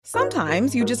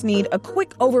Sometimes you just need a quick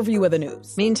overview of the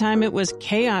news. Meantime, it was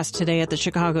chaos today at the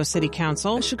Chicago City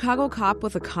Council. A Chicago cop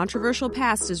with a controversial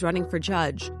past is running for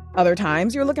judge. Other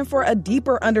times, you're looking for a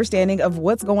deeper understanding of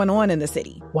what's going on in the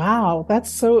city. Wow,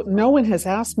 that's so... No one has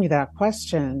asked me that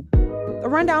question. The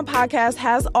Rundown podcast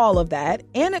has all of that,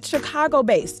 and it's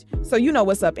Chicago-based, so you know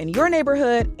what's up in your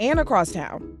neighborhood and across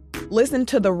town. Listen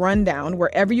to The Rundown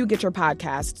wherever you get your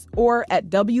podcasts or at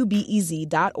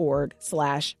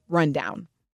wbez.org/rundown.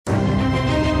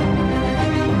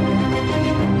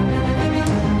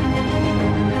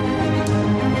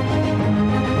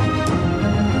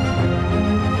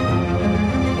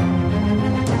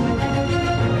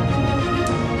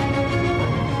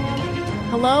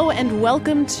 Hello and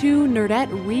welcome to Nerdette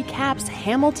Recaps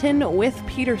Hamilton with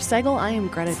Peter Sagal. I am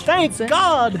Greta Johnsen. Thank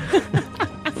God!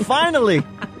 Finally!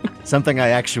 Something I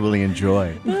actually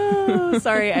enjoy. Oh,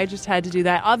 sorry, I just had to do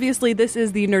that. Obviously, this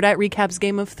is the Nerdette Recaps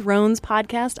Game of Thrones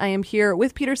podcast. I am here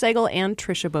with Peter Sagal and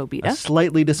Tricia Bobeda. A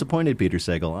slightly disappointed Peter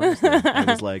Sagal, honestly. I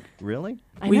was like, really?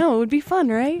 I know, it would be fun,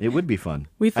 right? It would be fun.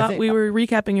 We thought we were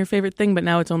recapping your favorite thing, but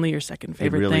now it's only your second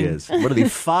favorite thing. It really is. What are the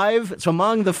five? It's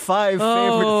among the five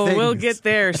favorite things. We'll get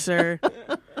there, sir.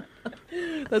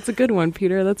 That's a good one,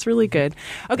 Peter. That's really good.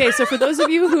 Okay, so for those of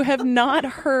you who have not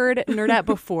heard Nerdette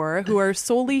before, who are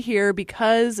solely here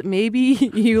because maybe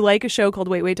you like a show called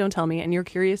Wait, Wait, Don't Tell Me, and you're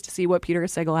curious to see what Peter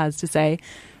Sagal has to say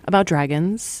about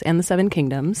dragons and the Seven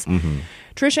Kingdoms,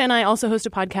 Tricia and I also host a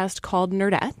podcast called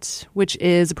Nerdette, which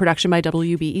is a production by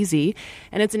WBEZ,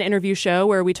 and it's an interview show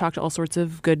where we talk to all sorts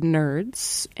of good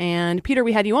nerds. And Peter,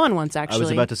 we had you on once, actually. I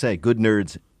was about to say, good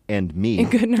nerds and me.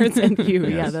 Good nerds and you.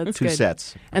 Yes. Yeah, that's Two good.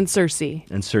 sets. And Cersei.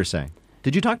 And Cersei.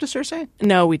 Did you talk to Cersei?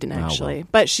 No, we didn't actually. Well.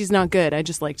 But she's not good. I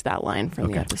just liked that line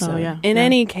from the episode. Oh, yeah. In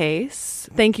any case,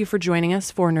 thank you for joining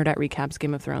us for Nerdette Recaps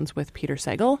Game of Thrones with Peter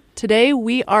Sagal. Today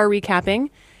we are recapping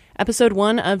episode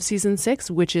 1 of season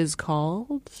 6, which is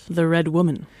called The Red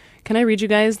Woman. Can I read you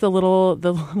guys the little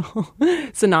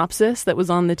synopsis that was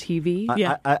on the TV?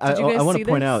 Yeah. I want to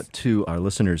point out to our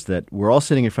listeners that we're all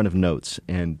sitting in front of notes,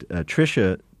 and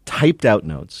Tricia typed out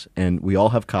notes, and we all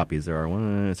have copies. There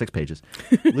are 6 pages.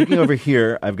 Looking over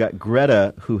here, I've got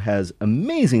Greta, who has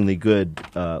amazingly good,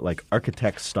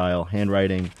 architect-style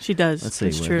handwriting. She does. Let's see.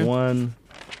 It's true. 1,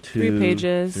 2, 3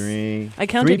 pages. 3. I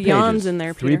counted 3 yawns pages. in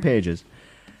there, Peter. 3 pages.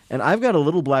 And I've got a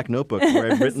little black notebook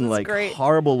where I've written great.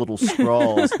 horrible little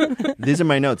scrawls. These are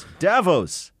my notes.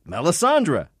 Davos,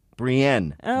 Melisandre,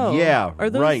 Brienne. Oh. Yeah, Are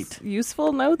those right.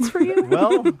 useful notes for you?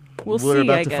 Well, We'll we're see,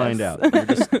 about I to guess. find out. We're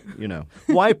just,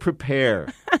 why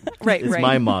prepare right. is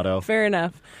my motto. Fair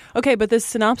enough. Okay, but this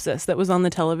synopsis that was on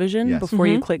the television Yes. before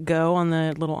you click go on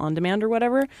the little on-demand or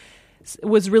whatever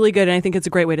was really good, and I think it's a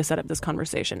great way to set up this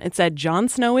conversation. It said, Jon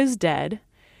Snow is dead.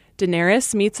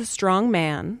 Daenerys meets a strong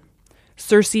man.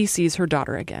 Cersei sees her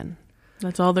daughter again.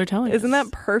 That's all they're telling us. Isn't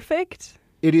that perfect?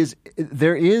 It is.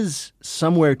 There is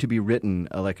somewhere to be written,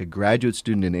 like a graduate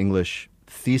student in English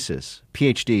thesis,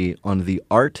 PhD, on the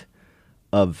art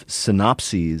of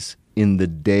synopses in the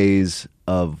days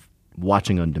of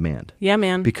watching on demand. Yeah,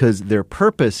 man. Because their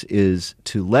purpose is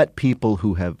to let people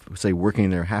who have, say, working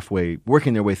their way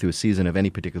through a season of any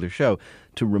particular show,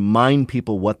 to remind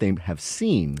people what they have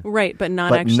seen. Right, but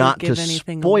not actually give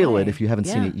anything to spoil away. it if you haven't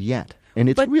seen it yet. And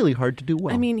it's really hard to do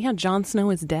well. I mean, yeah, Jon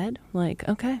Snow is dead. Like,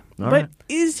 okay. But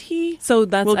is he? So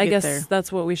that's, We'll I get guess there.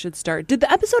 that's what we should start. Did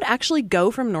the episode actually go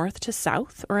from north to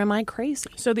south, or am I crazy?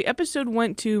 So the episode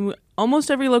went to almost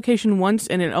every location once,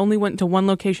 and it only went to one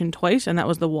location twice, and that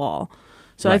was the Wall.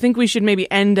 So Right. I think we should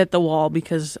maybe end at the Wall,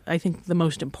 because I think the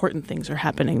most important things are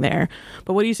happening there.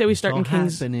 But what do you say we start in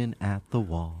King's... happening at the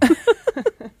Wall.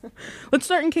 Let's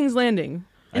start in King's Landing.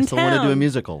 I still want to do a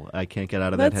musical. I can't get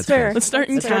out of that That's headspace. fair. Let's start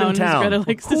in Let's start town. as Greta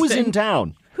likes to Who's say. in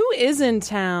town? Who is in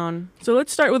town? So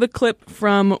let's start with a clip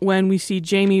from when we see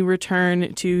Jaime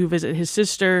return to visit his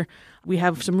sister. We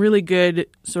have some really good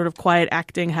sort of quiet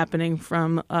acting happening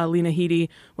from Lena Headey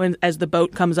as the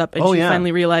boat comes up and she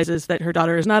finally realizes that her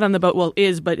daughter is not on the boat. Well,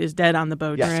 but is dead on the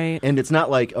boat. Yes. Right. And it's not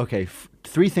like, okay,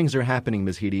 3 things are happening,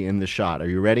 Ms. Headey, in the shot. Are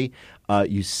you ready?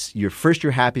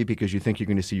 You're happy because you think you're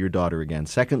going to see your daughter again.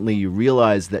 Secondly, you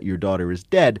realize that your daughter is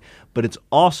dead, but it's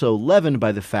also leavened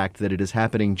by the fact that it is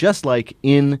happening just like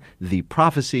in the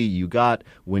prophecy you got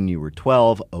when you were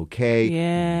 12. Okay,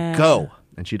 Yeah. go.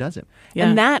 And she does it. Yeah.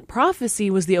 And that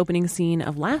prophecy was the opening scene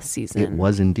of last season. It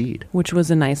was indeed. Which was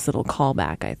a nice little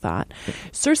callback, I thought.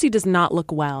 Cersei does not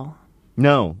look well.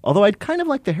 No, although I'd kind of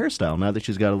like the hairstyle now that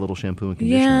she's got a little shampoo and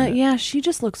conditioner. Yeah, in it. yeah, she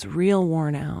just looks real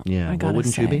worn out. Yeah, I well, gotta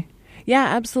wouldn't say. you be? Yeah,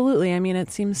 absolutely. I mean, it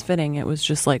seems fitting. It was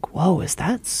just like, whoa, is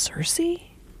that Cersei?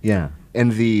 Yeah.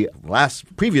 And the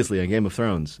previously on Game of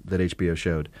Thrones that HBO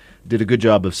showed, did a good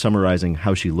job of summarizing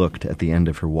how she looked at the end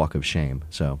of her walk of shame.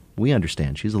 So we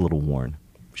understand. She's a little worn.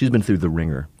 She's been through the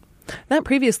ringer. That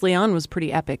previously on was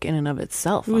pretty epic in and of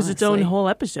itself. It was its own whole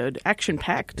episode,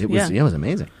 action-packed. It was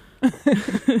amazing.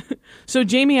 So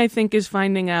Jamie, I think, is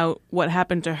finding out what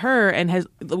happened to her, and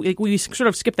we sort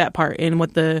of skipped that part in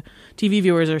what the TV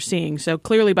viewers are seeing. So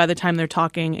clearly by the time they're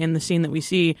talking in the scene that we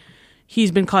see,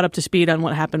 he's been caught up to speed on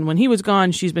what happened when he was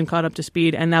gone. She's been caught up to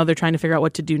speed, and now they're trying to figure out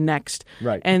what to do next.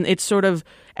 Right. And it's sort of,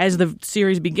 as the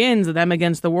series begins, them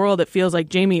against the world, it feels like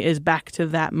Jamie is back to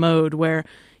that mode where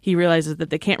he realizes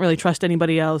that they can't really trust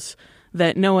anybody else,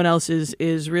 that no one else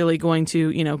is really going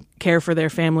to, care for their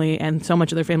family, and so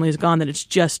much of their family is gone that it's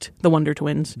just the Wonder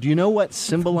Twins. Do you know what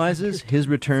symbolizes his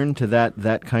return to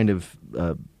that kind of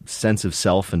sense of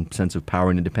self and sense of power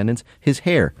and independence? His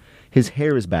hair. His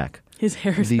hair is back. His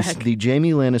hair is back. The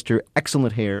Jaime Lannister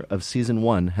excellent hair of season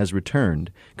 1 has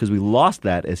returned because we lost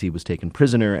that as he was taken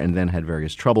prisoner and then had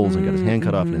various troubles and got his hand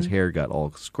cut off and his hair got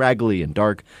all scraggly and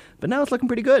dark. But now it's looking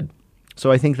pretty good. So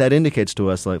I think that indicates to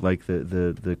us like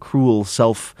the cruel,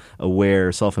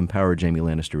 self-aware, self-empowered Jaime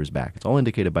Lannister is back. It's all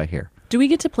indicated by hair. Do we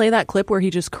get to play that clip where he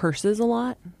just curses a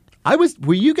lot?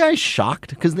 Were you guys shocked?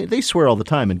 Because they swear all the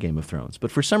time in Game of Thrones.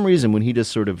 But for some reason, when he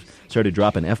just sort of started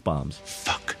dropping F-bombs.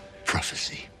 Fuck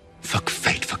prophecy. Fuck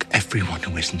fate. Fuck everyone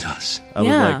who isn't us. I was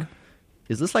like,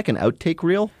 is this like an outtake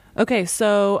reel? Okay,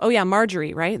 so,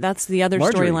 Marjorie, right? That's the other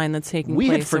storyline that's taking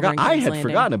place. I had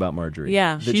forgotten about Marjorie.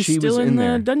 Yeah. That She's she still was in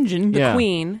there. the dungeon. The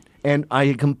queen. And I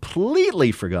had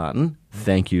completely forgotten,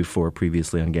 thank you for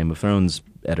previously on Game of Thrones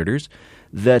editors,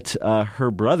 that her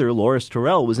brother, Loras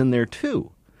Tyrell, was in there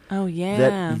too. Oh, yeah.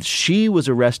 That she was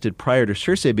arrested prior to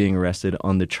Cersei being arrested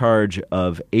on the charge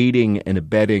of aiding and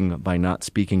abetting by not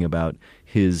speaking about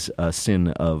his sin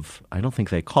of, I don't think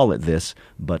they call it this,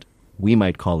 but we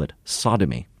might call it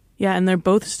sodomy. Yeah, and they're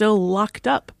both still locked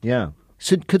up. Yeah.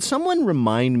 So could someone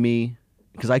remind me,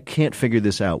 because I can't figure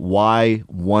this out, why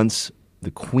once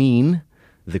the queen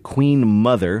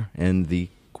mother, and the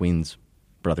queen's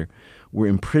brother were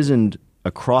imprisoned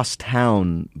across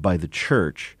town by the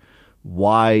church,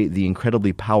 why the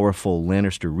incredibly powerful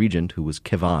Lannister regent, who was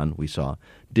Kevan, we saw,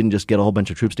 didn't just get a whole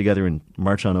bunch of troops together and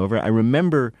march on over. I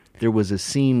remember there was a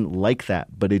scene like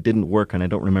that, but it didn't work, and I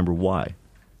don't remember why.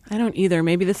 I don't either.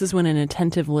 Maybe this is when an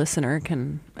attentive listener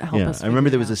can help us. I remember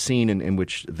there was a scene in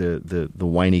which the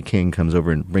whiny king comes over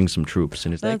and brings some troops,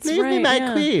 and he's like, "Leave me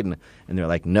my queen," and they're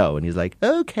like, "No," and he's like,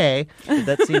 "Okay." But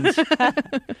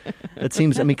that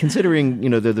seems. I mean, considering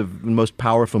they're the most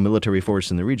powerful military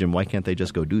force in the region, why can't they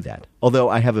just go do that? Although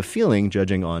I have a feeling,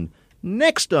 judging on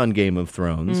next on Game of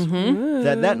Thrones,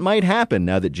 that might happen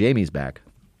now that Jaime's back.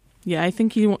 Yeah, I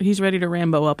think he's ready to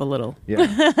Rambo up a little. Yeah,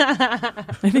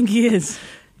 I think he is.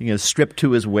 Stripped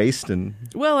to his waist and...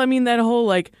 Well, I mean, that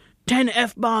whole, 10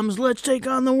 F-bombs, let's take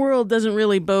on the world doesn't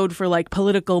really bode for,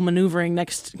 political maneuvering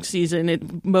next season.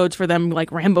 It bodes for them,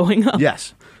 Ramboing up.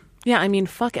 Yes. Yeah, I mean,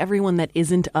 fuck everyone that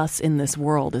isn't us in this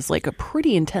world is, a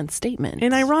pretty intense statement.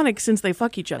 And ironic since they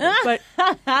fuck each other. But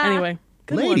anyway...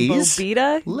 Good ladies, one,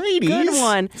 Bobeda. Ladies. Good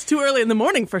one. It's too early in the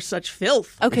morning for such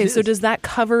filth. Okay, so does that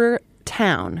cover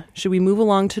town? Should we move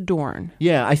along to Dorne?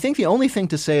 Yeah, I think the only thing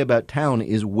to say about town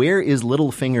is where is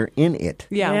Littlefinger in it?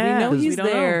 Yeah, we know he's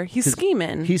there. He's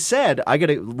scheming. He said,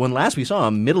 when last we saw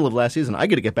him, middle of last season, I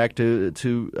got to get back to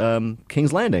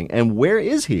King's Landing. And where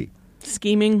is he?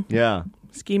 Scheming. Yeah.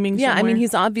 Scheming Yeah, somewhere. I mean,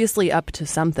 he's obviously up to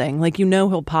something.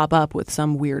 He'll pop up with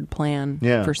some weird plan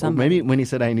for something. Well, maybe when he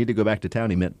said I need to go back to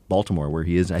town, he meant Baltimore, where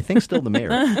he is, I think, still the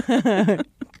mayor.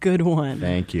 Good one.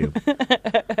 Thank you.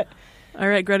 All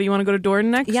right, Greta, you want to go to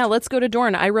Dorne next? Yeah, let's go to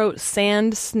Dorne. I wrote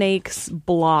sand snakes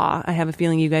blah. I have a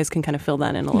feeling you guys can kind of fill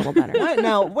that in a little better.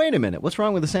 Now, wait a minute. What's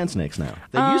wrong with the sand snakes now?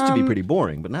 They used to be pretty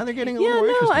boring, but now they're getting a little more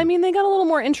interesting. I mean, they got a little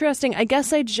more interesting. I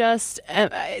guess I just,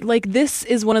 this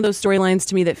is one of those storylines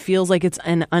to me that feels like it's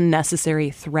an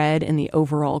unnecessary thread in the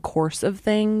overall course of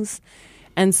things.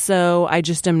 And so I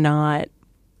just am not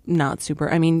super.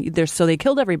 I mean, they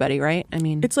killed everybody, right? I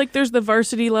mean, it's like there's the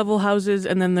varsity level houses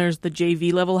and then there's the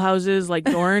JV level houses like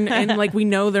Dorne, and we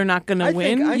know they're not going to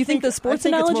win. You think the sports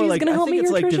analogy is going to help me here, Tricia?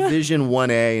 I think it's like Division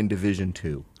 1A and Division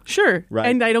 2. Sure. Right.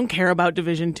 And I don't care about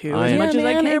Division 2 as much as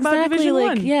I care about Division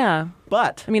 1. Yeah.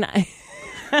 But I mean,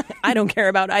 I don't care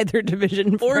about either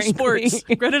division or frankly. sports.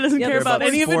 Greta doesn't care about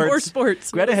any of it or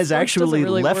sports. Greta has actually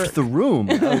really left work. the room.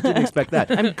 I didn't expect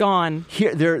that. I'm gone.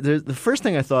 Here, the first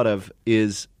thing I thought of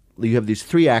is you have these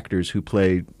three actors who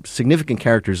play significant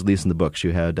characters, at least in the books.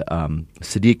 You had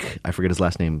Sadiq, I forget his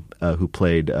last name, who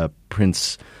played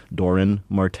Prince Doran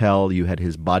Martell. You had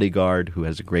his bodyguard, who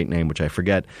has a great name, which I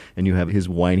forget. And you have his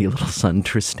whiny little son,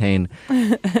 Tristane.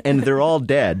 And they're all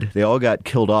dead. They all got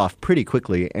killed off pretty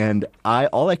quickly. And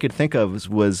all I could think of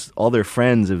was all their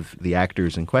friends of the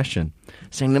actors in question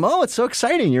saying to them, oh, it's so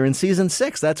exciting. You're in season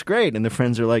 6. That's great. And the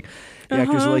friends are like, the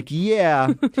actors are like,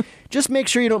 yeah, just make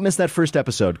sure you don't miss that first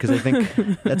episode, because I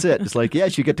think that's it. It's like,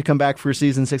 yes, you get to come back for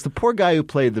season 6. The poor guy who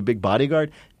played the big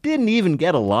bodyguard didn't even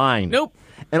get a line. Nope.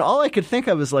 And all I could think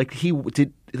of is like,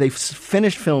 they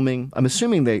finished filming. I'm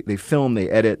assuming they film, they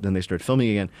edit, then they start filming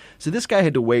again. So this guy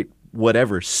had to wait,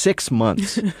 6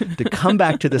 months to come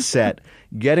back to the set,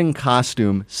 get in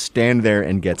costume, stand there,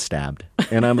 and get stabbed.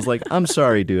 And I was like, I'm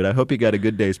sorry, dude. I hope you got a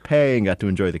good day's pay and got to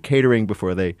enjoy the catering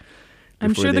before they...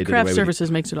 I'm sure the craft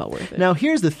services makes it all worth it. Now,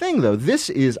 here's the thing, though.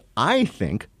 This is, I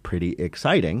think, pretty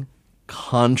exciting.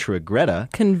 Contra Greta.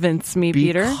 Convince me,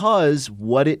 Peter. Because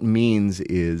what it means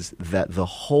is that the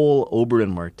whole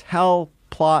Oberyn Martell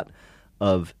plot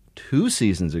of 2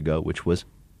 seasons ago, which was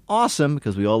awesome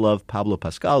because we all love Pablo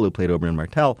Pascal, who played Oberyn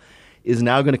Martell, is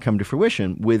now going to come to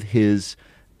fruition with his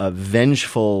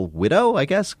vengeful widow, I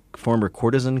guess, former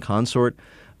courtesan consort,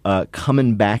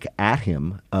 coming back at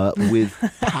him with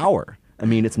power. I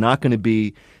mean, it's not going to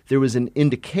be – there was an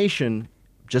indication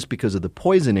just because of the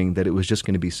poisoning that it was just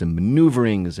going to be some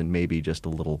maneuverings and maybe just a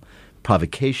little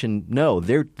provocation. No,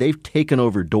 they've taken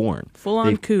over Dorne.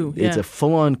 Full-on coup. It's a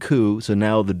full-on coup. So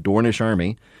now the Dornish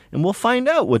army – and we'll find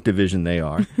out what division they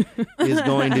are, is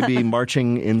going to be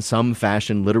marching in some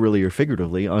fashion, literally or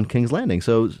figuratively, on King's Landing.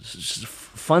 So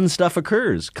fun stuff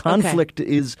occurs. Conflict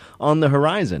is on the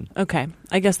horizon. Okay.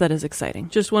 I guess that is exciting.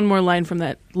 Just one more line from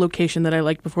that location that I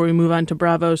liked before we move on to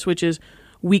Bravos, which is,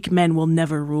 weak men will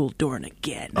never rule Dorne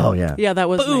again. Oh, yeah. Yeah, that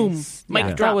was Boom. nice. Mic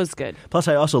Yeah, drop. that was good. Plus,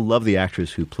 I also love the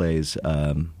actress who plays,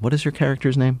 what is her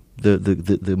character's name?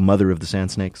 The mother of the Sand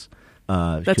Snakes.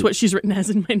 That's what she's written as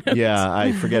in my notes. Yeah,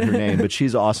 I forget her name, but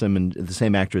she's awesome. And the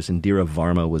same actress, Indira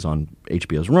Varma, was on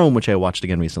HBO's Rome, which I watched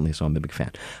again recently, so I'm a big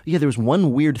fan. Yeah, there was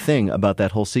one weird thing about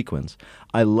that whole sequence.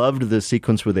 I loved the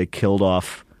sequence where they killed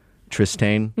off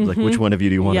Tristane. Like, which one of you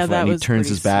do you want to fight? And he turns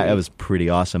his back. That was pretty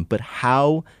awesome. But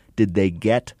how did they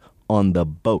get on the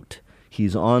boat?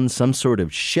 He's on some sort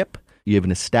of ship. You have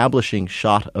an establishing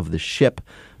shot of the ship.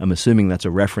 I'm assuming that's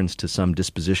a reference to some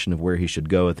disposition of where he should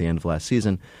go at the end of last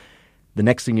season. The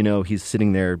next thing you know, he's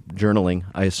sitting there journaling,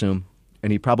 I assume,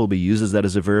 and he probably uses that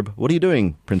as a verb. What are you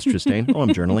doing, Prince Tristane? Oh,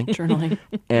 I'm journaling. Journaling.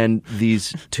 And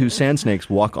these 2 sand snakes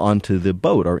walk onto the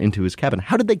boat or into his cabin.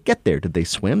 How did they get there? Did they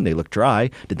swim? They look dry.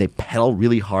 Did they pedal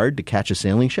really hard to catch a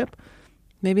sailing ship?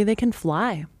 Maybe they can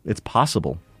fly. It's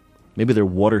possible. Maybe they're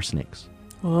water snakes.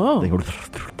 Oh. They go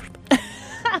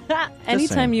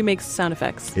Anytime you make sound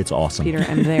effects, it's awesome. Peter,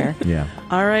 I'm there. Yeah.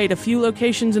 All right, a few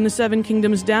locations in the 7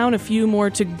 Kingdoms down, a few more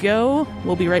to go.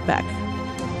 We'll be right back.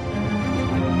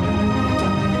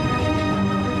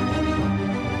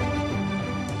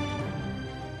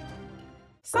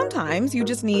 Sometimes you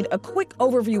just need a quick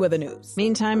overview of the news.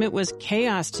 Meantime, it was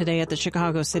chaos today at the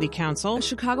Chicago City Council. A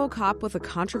Chicago cop with a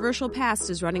controversial past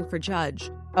is running for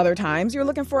judge. Other times, you're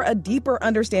looking for a deeper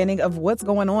understanding of what's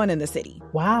going on in the city.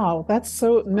 Wow, that's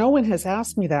so... No one has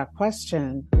asked me that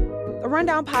question. The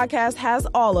Rundown podcast has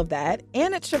all of that,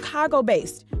 and it's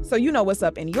Chicago-based, so you know what's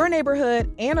up in your neighborhood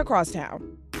and across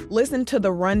town. Listen to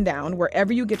The Rundown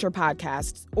wherever you get your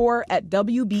podcasts or at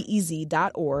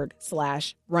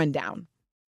wbez.org/rundown.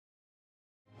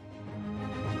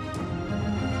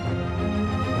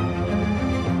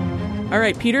 All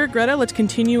right, Peter, Greta, let's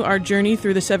continue our journey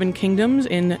through the 7 Kingdoms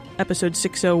in episode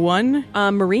 601.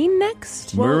 Marine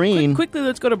next? Well, Marine. Quickly,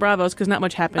 let's go to Bravos because not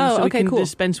much happens, Oh, so we okay, can cool.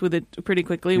 dispense with it pretty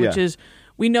quickly, which is,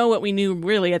 we know what we knew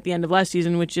really at the end of last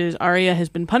season, which is Arya has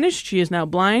been punished. She is now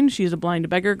blind. She is a blind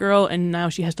beggar girl, and now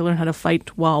she has to learn how to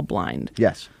fight while blind.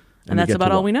 Yes. And that's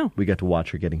about all we know. We get to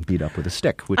watch her getting beat up with a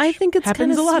stick, which I think it's happens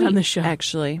kind of a lot sweet, on this show.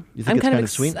 Actually, You think it's kind of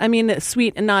sweet? I mean,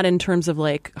 sweet, and not in terms of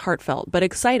like heartfelt, but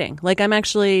exciting. Like I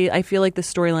feel like the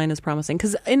storyline is promising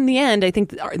because in the end, I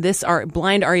think this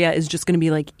blind Arya is just going to be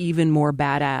like even more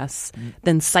badass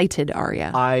than sighted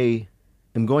Arya. I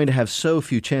am going to have so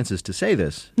few chances to say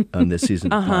this on this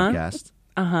season's podcast,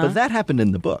 but that happened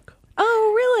in the book.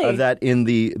 Oh, really? That in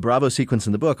the Bravo sequence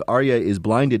in the book, Arya is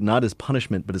blinded not as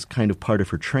punishment, but as kind of part of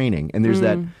her training. And there's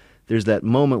that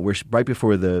moment where right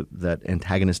before that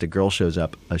antagonistic girl shows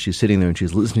up, she's sitting there and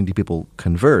she's listening to people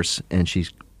converse, and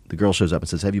the girl shows up and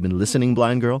says, "Have you been listening,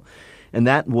 blind girl?" And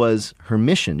that was her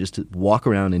mission, just to walk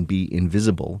around and be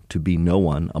invisible, to be no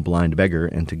one, a blind beggar,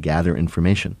 and to gather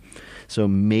information. So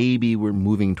maybe we're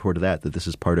moving toward that this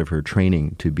is part of her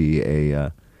training to be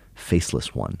a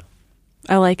faceless one.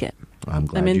 I like it. I'm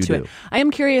glad I'm into you do. it. I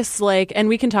am curious, like, and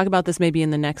we can talk about this maybe in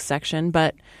the next section,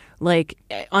 but like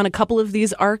on a couple of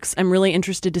these arcs, I'm really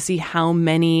interested to see how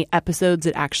many episodes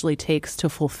it actually takes to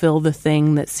fulfill the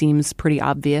thing that seems pretty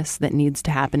obvious that needs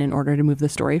to happen in order to move the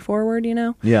story forward, you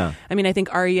know? Yeah. I mean, I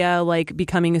think Arya, like,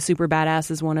 becoming a super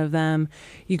badass is one of them.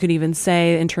 You could even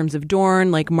say in terms of Dorne,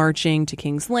 like marching to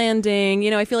King's Landing. You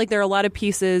know, I feel like there are a lot of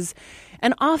pieces.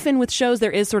 And often with shows,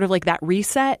 there is sort of like that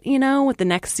reset, you know, with the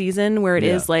next season where it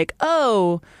is like,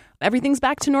 oh, everything's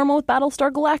back to normal with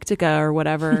Battlestar Galactica or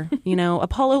whatever. You know,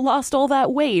 Apollo lost all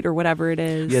that weight or whatever it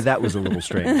is. Yeah, that was a little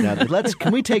strange. Now,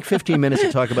 can we take 15 minutes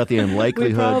to talk about the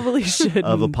unlikelihood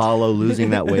of Apollo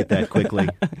losing that weight that quickly?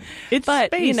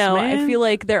 But, space, you know, man. I feel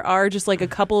like there are just like a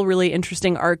couple really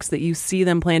interesting arcs that you see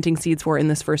them planting seeds for in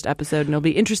this first episode. And it'll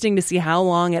be interesting to see how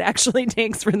long it actually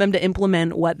takes for them to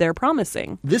implement what they're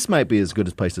promising. This might be as good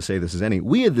a place to say this as any.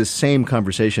 We had this same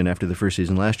conversation after the first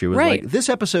season last year. It was Right. like, this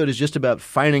episode is just about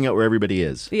finding out where everybody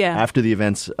is after the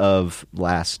events of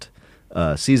last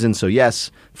season. So yes,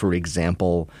 for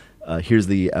example, here's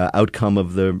the outcome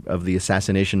of the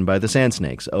assassination by the Sand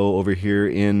Snakes. Oh, over here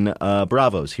in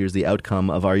Bravos, here's the outcome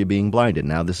of Arya being blinded.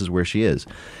 Now this is where she is.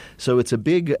 So it's a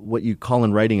big, what you call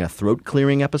in writing, a throat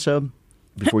clearing episode.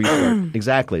 Before you start.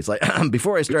 Exactly. It's like,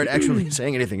 before I start actually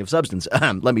saying anything of substance,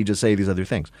 let me just say these other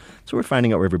things. So we're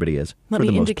finding out where everybody is. Let for me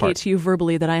the most indicate part. to you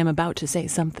verbally that I am about to say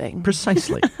something.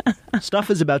 Precisely. Stuff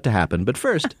is about to happen. But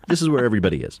first, this is where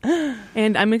everybody is.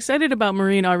 And I'm excited about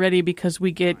Marine already because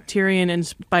we get Tyrion and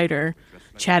Spider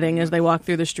chatting as they walk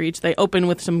through the streets. They open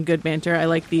with some good banter. I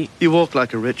like the... You walk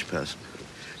like a rich person.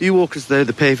 You walk as though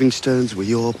the paving stones were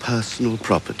your personal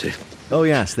property. Oh,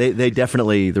 yes. They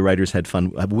definitely, the writers had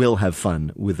fun, will have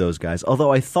fun with those guys.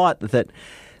 Although I thought that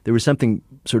there was something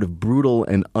sort of brutal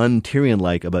and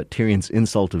un-Tyrion-like about Tyrion's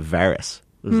insult of Varys.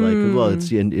 It was like, well,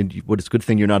 it's a good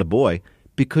thing you're not a boy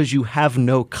because you have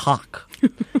no cock.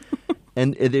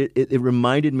 And it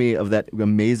reminded me of that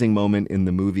amazing moment in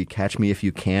the movie Catch Me If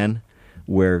You Can,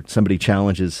 where somebody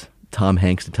challenges Tom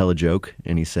Hanks to tell a joke,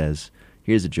 and he says,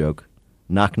 here's a joke.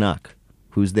 Knock, knock.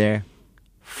 Who's there?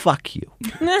 Fuck you.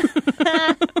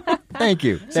 Thank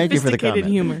you. Thank you for the comment.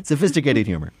 Humor. Sophisticated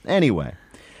humor. Anyway.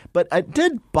 But it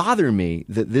did bother me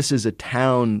that this is a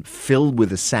town filled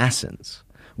with assassins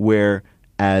where,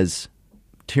 as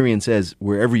Tyrion says,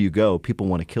 wherever you go, people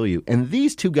want to kill you. And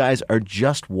these two guys are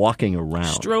just walking around.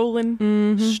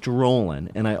 Strolling.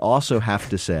 Strolling. And I also have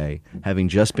to say, having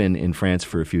just been in France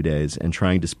for a few days and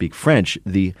trying to speak French,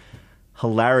 the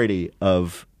hilarity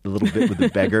of the little bit with the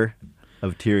beggar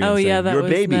of Tyrion saying, that your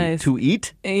was baby nice. to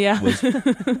eat Yeah.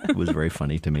 was very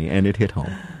funny to me, and it hit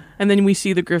home. And then we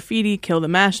see the graffiti, kill the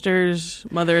masters,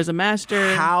 mother is a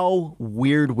master. How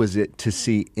weird was it to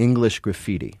see English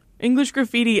graffiti? English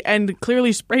graffiti and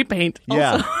clearly spray paint.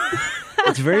 Yeah.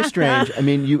 It's very strange. I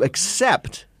mean, you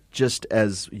accept, just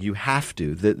as you have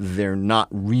to, that they're not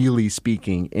really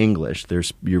speaking English.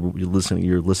 You're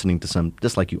listening to some,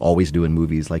 just like you always do in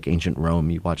movies like Ancient Rome.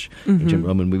 You watch ancient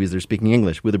Roman movies, they're speaking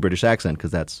English with a British accent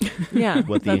because that's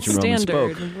what the ancient Romans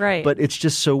spoke. Right. But it's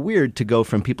just so weird to go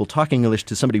from people talking English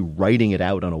to somebody writing it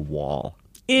out on a wall.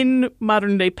 In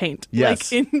modern day paint. Yes.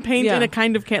 Like in paint in a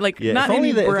kind of not if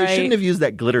only in if bright. they shouldn't have used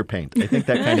that glitter paint. I think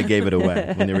that kind of gave it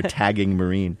away when they were tagging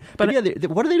Marine. But yeah,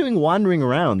 what are they doing wandering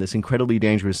around this incredibly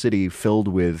dangerous city filled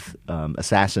with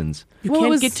assassins? You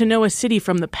can't get to know a city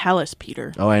from the palace,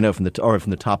 Peter. Oh, I know, from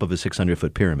the top of a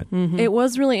 600-foot pyramid. Mm-hmm. It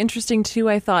was really interesting, too,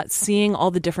 I thought, seeing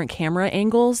all the different camera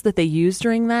angles that they used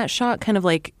during that shot, kind of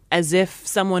like as if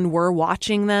someone were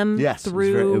watching them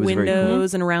through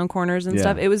windows and around corners and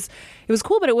stuff. It was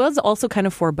cool, but it was also kind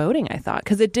of foreboding, I thought,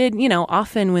 because it did,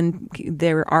 often when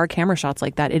there are camera shots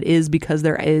like that, it is because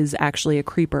there is actually a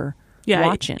creeper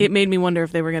watching. It made me wonder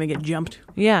if they were going to get jumped.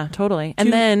 Yeah, totally.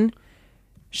 And then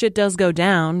shit does go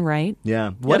down, right?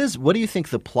 Yeah. What do you think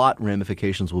the plot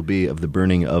ramifications will be of the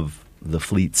burning of the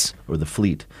fleets or the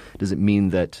fleet? Does it mean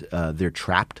that they're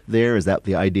trapped there? Is that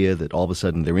the idea that all of a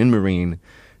sudden they're in Marine,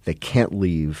 they can't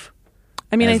leave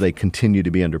as they continue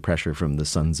to be under pressure from the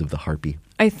Sons of the Harpy?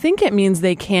 I think it means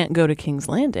they can't go to King's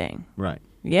Landing. Right.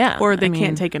 Yeah. Or they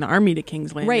can't take an army to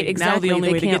King's Landing. Right, exactly. Now the only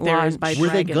They way to get can't there is launch. by Were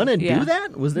they dragon. going to do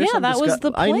that? Was there some that was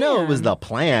the plan. I know it was the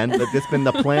plan, but it's been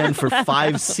the plan for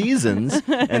 5 seasons,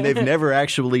 and they've never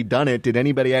actually done it. Did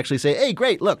anybody actually say, hey,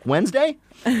 great, look, Wednesday?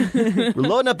 We're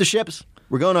loading up the ships.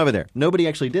 We're going over there. Nobody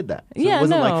actually did that. So it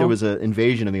wasn't like there was an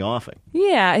invasion in the offing.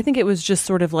 Yeah, I think it was just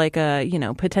sort of like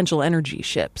potential energy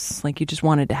ships. Like you just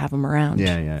wanted to have them around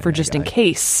just in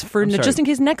case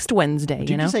next Wednesday.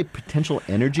 Did you say potential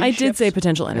energy ships? I did say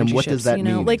potential energy ships. And what does that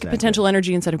mean? Like exactly? Potential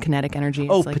energy instead of kinetic energy.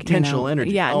 Oh, It's like, potential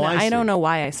energy. Yeah, oh, I see. don't know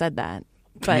why I said that.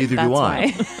 but Neither that's do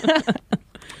I. why.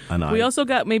 And We also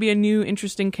got maybe a new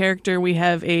interesting character. We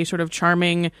have a sort of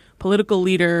charming political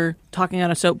leader talking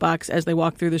on a soapbox as they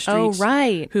walk through the streets. Oh,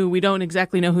 right. Who we don't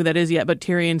exactly know who that is yet, but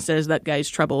Tyrion says that guy's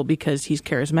trouble because he's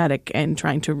charismatic and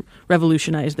trying to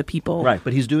revolutionize the people. Right,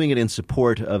 but he's doing it in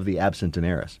support of the absent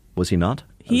Daenerys. Was he not?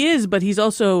 He is, but he's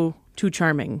also too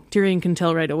charming. Tyrion can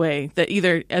tell right away that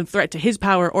either a threat to his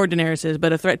power or Daenerys's,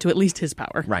 but a threat to at least his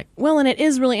power. Right. Well, and it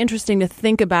is really interesting to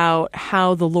think about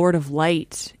how the Lord of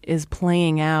Light is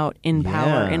playing out in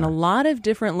power in a lot of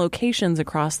different locations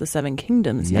across the Seven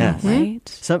Kingdoms now, right?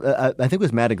 Some, I think it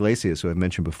was Matt Iglesias, who I've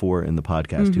mentioned before in the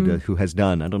podcast, who has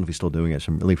done, I don't know if he's still doing it,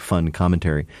 some really fun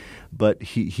commentary, but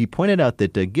he pointed out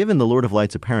that given the Lord of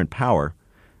Light's apparent power,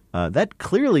 that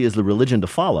clearly is the religion to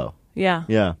follow. Yeah.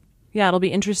 Yeah. Yeah, it'll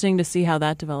be interesting to see how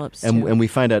that develops, too. And we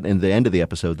find out in the end of the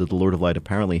episode that the Lord of Light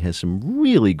apparently has some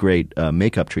really great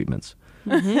makeup treatments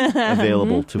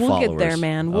available to followers. We'll get there,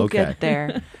 man. We'll get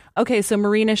there. Okay, so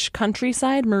Marinian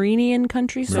countryside?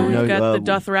 We've got the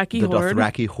Dothraki horde. The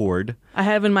Dothraki horde. I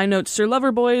have in my notes, Sir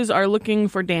Loverboys are looking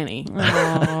for Dany.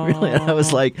 Really? And I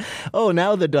was like, oh,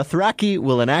 now the Dothraki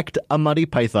will enact a Monty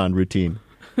Python routine.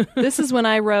 This is when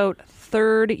I wrote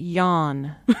third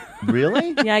yawn.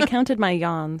 Really? Yeah, I counted my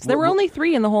yawns. There were only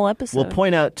 3 in the whole episode. We'll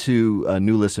point out to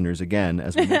new listeners again,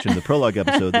 as we mentioned in the prologue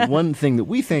episode, that one thing that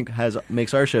we think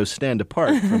makes our show stand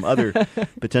apart from other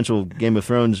potential Game of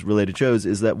Thrones related shows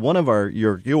is that one of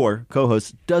your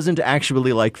co-hosts doesn't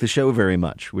actually like the show very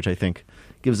much, which I think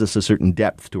gives us a certain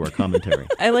depth to our commentary.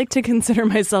 I like to consider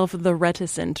myself the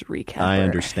reticent recapper. I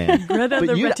understand. Greta,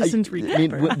 the reticent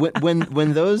recapper. I mean,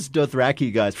 when those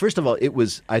Dothraki guys, first of all, it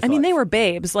was, I mean, they were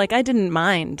babes. Like, I didn't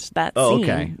mind that scene. Oh,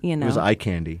 okay. You know? It was eye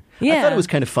candy. Yeah. I thought it was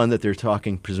kind of fun that they're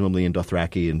talking, presumably in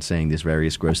Dothraki, and saying these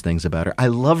various gross things about her. I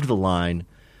loved the line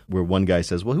where one guy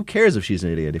says, well, who cares if she's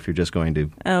an idiot if you're just going to...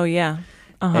 Oh, yeah.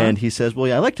 And he says, well,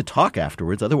 yeah, I like to talk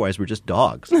afterwards. Otherwise, we're just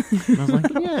dogs. And I was like,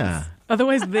 yeah.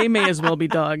 Otherwise, they may as well be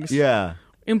dogs. Yeah.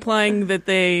 Implying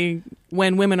that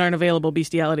when women aren't available,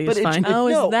 bestiality is fine. No,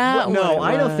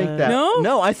 I don't think that.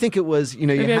 No, I think it was, you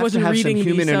Maybe have to have some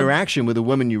human interaction with a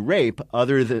woman you rape,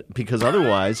 because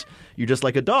otherwise you're just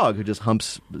like a dog who just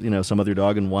humps, some other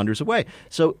dog and wanders away.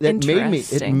 So it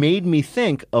made me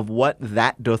think of what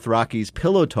that Dothraki's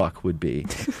pillow talk would be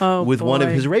with one of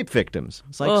his rape victims.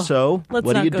 It's like, what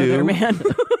do you do? There, man.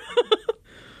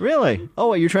 Really?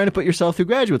 Oh, you're trying to put yourself through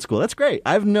graduate school. That's great.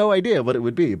 I have no idea what it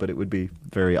would be, but it would be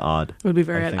very odd. It would be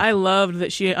very odd. I loved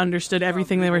that she understood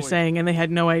everything they were saying, and they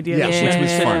had no idea that she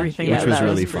understood everything. Which was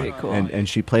really fun. Cool. And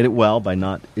she played it well by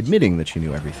not admitting that she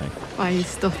knew everything.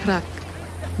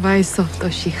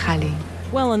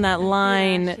 Well, and that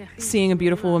line, seeing a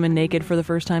beautiful woman naked for the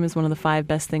first time is one of the 5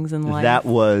 best things in life. That's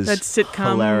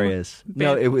sitcom hilarious.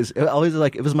 No, it was always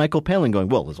like, it was Michael Palin going,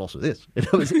 well, there's also this.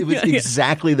 It was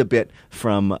exactly the bit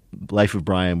from Life of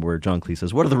Brian where John Cleese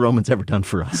says, what have the Romans ever done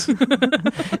for us?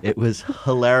 It was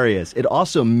hilarious. It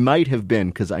also might have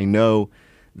been, because I know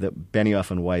that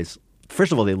Benioff and Weiss,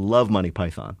 first of all, they love Monty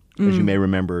Python. As you may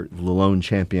remember, the lone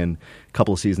champion a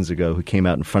couple of seasons ago who came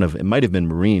out in front of, it might have been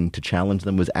Marine, to challenge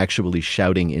them was actually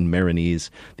shouting in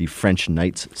Marinese the French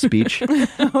knight's speech.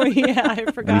 Oh, yeah,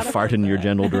 I forgot. We fart in your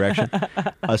general direction.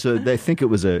 So I think it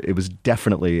was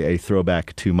definitely a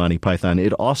throwback to Monty Python.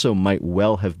 It also might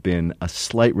well have been a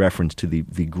slight reference to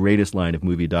the greatest line of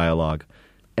movie dialogue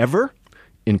ever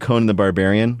in Conan the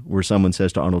Barbarian, where someone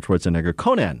says to Arnold Schwarzenegger,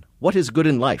 Conan, what is good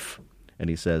in life? And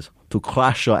he says, to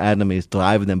crush your enemies,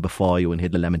 drive them before you, and hear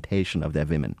the lamentation of their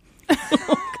women.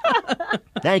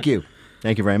 Thank you.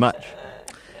 Thank you very much.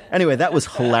 Anyway, that was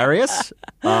hilarious.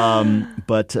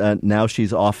 But now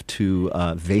she's off to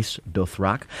Vaes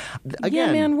Dothrak. Again,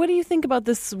 yeah, man, what do you think about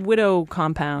this widow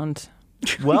compound?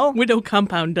 Well, widow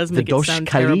compound does make it sound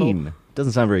terrible.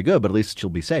 Doesn't sound very good, but at least she'll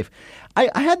be safe.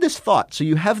 I had this thought. So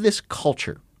you have this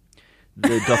culture,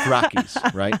 the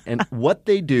Dothrakis, right? And what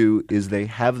they do is they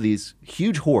have these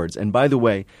huge hordes. And by the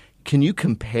way, can you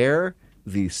compare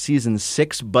the season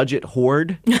 6 budget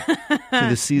horde to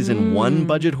the season 1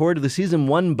 budget horde? The season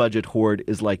 1 budget horde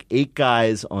is like 8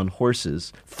 guys on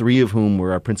horses, 3 of whom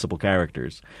were our principal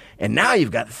characters. And now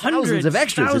you've got thousands of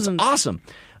extras. It's awesome.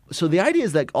 So the idea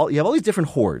is that you have all these different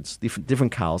hordes,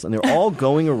 different cows, and they're all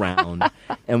going around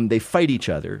and they fight each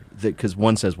other. Because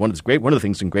one says one is great. One of the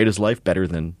things in greatest life, better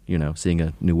than seeing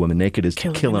a new woman naked, is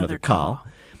to kill another cow.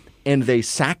 And they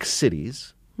sack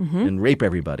cities and rape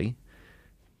everybody.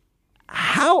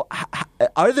 How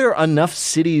are there enough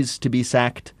cities to be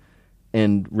sacked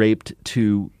and raped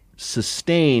to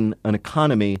sustain an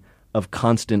economy of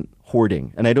constant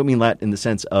hoarding? And I don't mean that in the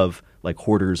sense of like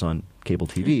hoarders on cable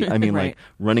TV. I mean, Right. like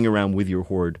running around with your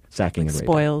hoard, sacking and raping.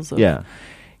 Spoils. Yeah.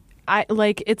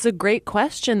 It's a great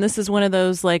question. This is one of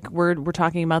those, like, we're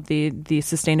talking about the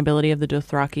sustainability of the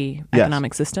Dothraki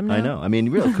economic system now. I know. I mean,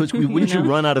 really, because wouldn't you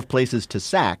run out of places to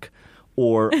sack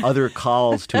or other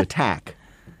calls to attack?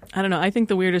 I don't know. I think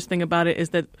the weirdest thing about it is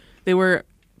that they were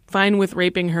fine with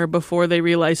raping her before they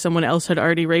realized someone else had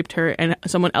already raped her, and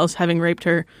someone else having raped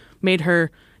her made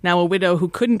her now a widow who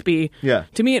couldn't be. Yeah.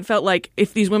 To me, it felt like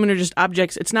if these women are just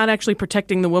objects, it's not actually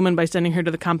protecting the woman by sending her to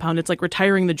the compound. It's like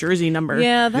retiring the jersey number.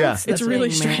 Yeah, that's the it's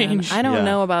really thing, man. strange. I don't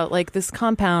know about like this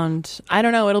compound. I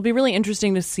don't know. It'll be really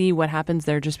interesting to see what happens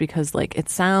there, just because like it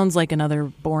sounds like another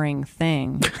boring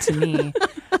thing to me.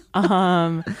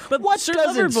 But What Sir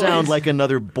doesn't Loverboys, sound like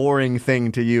another boring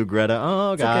thing to you, Greta?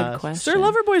 Oh, That's a good God. question. Sir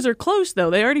Loverboys are close though.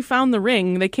 They already found the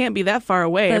ring. They can't be that far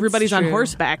away. That's Everybody's on true.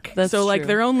 horseback. That's so like true.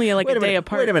 they're only like Wait a day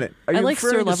apart. Wait a minute. Are I you like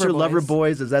referring Sir to Sir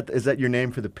Loverboys. Loverboys? Is that your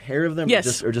name for the pair of them?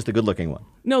 Yes. Or just a good-looking one?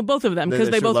 No, both of them because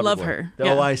They're they Sir both love Loverboy. her. Oh,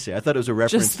 Yeah. I see. I thought it was a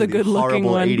reference Just to the the good-looking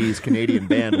horrible one. 80s Canadian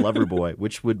band Loverboy,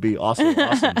 which would be also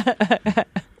awesome.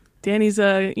 Danny's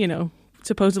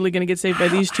supposedly going to get saved by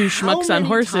these two schmucks on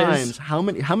horses. How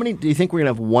many do you think we're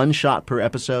going to have one shot per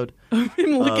episode?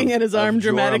 Him looking at his arm of Jorah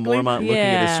dramatically. Mormont looking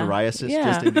at his psoriasis Yeah.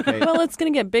 just indicate. Well, it's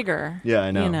going to get bigger. Yeah,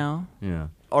 I know. You know. Yeah.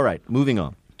 All right, moving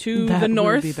on. To That the would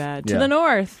north. be bad. Yeah. To the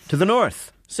north. To the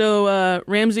north. So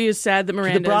Ramsay is sad that To the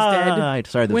Miranda is dead. bride.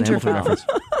 Sorry, there's a Hamilton Winterfell. reference.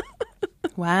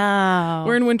 Wow.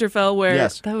 We're in Winterfell where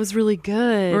Yes. That was really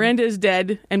good. Miranda is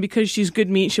dead, and because she's good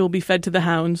meat, she will be fed to the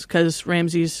hounds because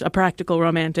Ramsay's a practical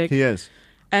romantic. He is.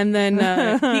 And then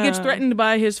he gets threatened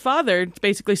by his father,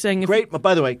 basically saying,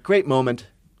 By the way, great moment.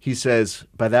 He says,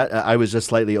 "By that I was just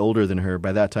slightly older than her.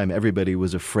 By that time, everybody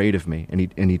was afraid of me."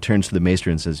 And he turns to the maester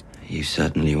and says, You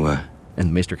certainly were. and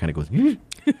the maester kind of goes,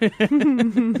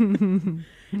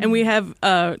 And we have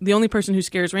the only person who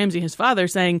scares Ramsay, his father,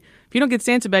 saying, if you don't get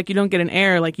Sansa back, you don't get an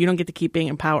heir. Like, you don't get to keep being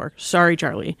in power. Sorry,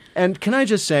 Charlie. And can I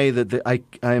just say that I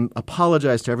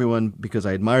apologize to everyone because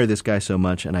I admire this guy so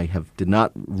much, and I did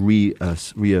not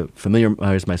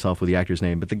familiarize myself with the actor's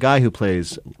name. But the guy who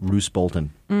plays Roose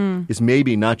Bolton is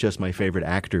maybe not just my favorite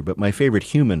actor, but my favorite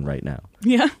human right now.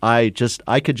 Yeah. I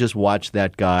could just watch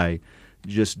that guy.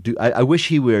 Just do. I wish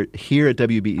he were here at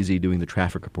WBEZ doing the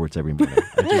traffic reports every morning.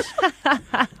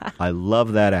 I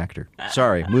love that actor.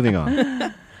 Sorry, moving on.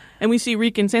 And we see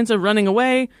Reek and Sansa running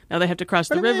away. Now they have to cross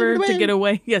the river to get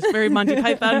away. Yes, very Monty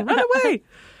Python. Run away!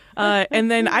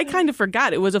 And then I kind of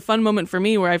forgot. It was a fun moment for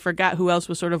me where I forgot who else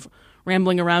was sort of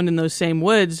rambling around in those same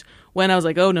woods when I was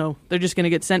like, oh no, they're just going to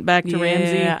get sent back to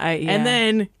Ramsay. And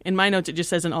then in my notes it just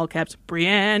says in all caps,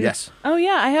 Brienne. Yes. Oh,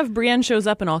 yeah. I have Brienne shows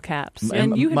up in all caps.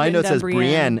 And you had my written note down says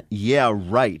Brienne. Yeah,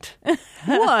 right.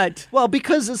 What? Well,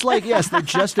 because it's like, yes, they're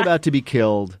just about to be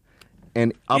killed,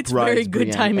 and up It's rides very good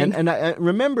Brienne. timing. And I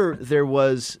remember there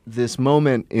was this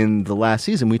moment in the last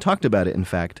season. We talked about it, in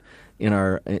fact, in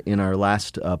our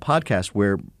last podcast,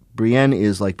 where Brienne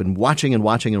is like been watching and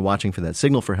watching and watching for that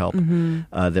signal for help,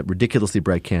 that ridiculously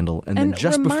bright candle, and then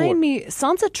just remind before. me,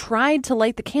 Sansa tried to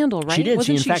light the candle, right? She did.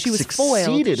 Wasn't She, in fact, she was succeeded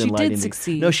foiled. in She lighting did the-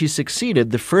 succeed. No, she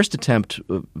succeeded. The first attempt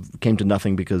came to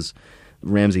nothing because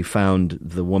Ramsay found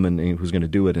the woman who was going to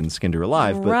do it and skinned her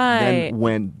alive. But Right.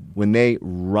 then when they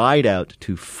ride out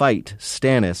to fight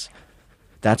Stannis,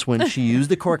 that's when she used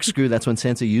the corkscrew. That's when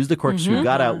Sansa used the corkscrew,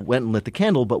 got out, went and lit the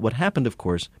candle. But what happened, of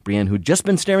course, Brienne, who'd just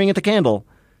been staring at the candle,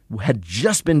 had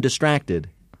just been distracted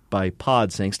by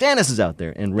Pod saying, Stannis is out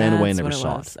there, and ran away and never That's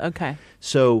what saw was. Okay.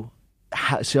 So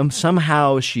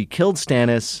somehow she killed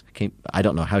Stannis. I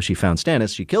don't know how she found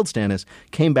Stannis. She killed Stannis,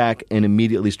 came back, and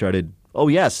immediately started, oh,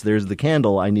 yes, there's the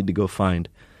candle. I need to go find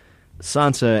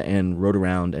Sansa, and rode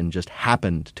around and just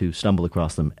happened to stumble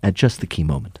across them at just the key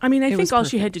moment. I mean, I It think was all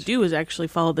she had to perfect. do was actually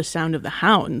follow the sound of the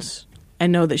hounds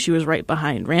and know that she was right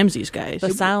behind Ramsay's guys.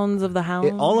 The sounds of the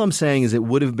hounds. All I'm saying is it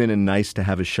would have been nice to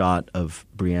have a shot of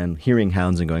Brienne hearing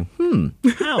hounds and going,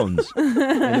 hounds.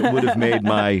 And it would have made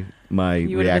my You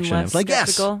would have been reaction. I less was like,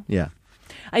 skeptical? yes.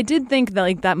 Yeah. I did think that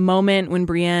like that moment when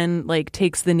Brienne like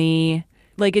takes the knee,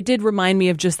 like it did remind me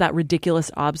of just that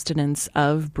ridiculous obstinance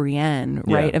of Brienne,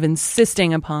 Yeah. right? Of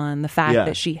insisting upon the fact Yeah.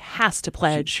 that she has to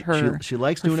pledge her. She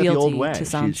likes her doing it the old fealty way. to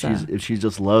Sansa. She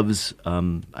just loves,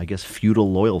 I guess,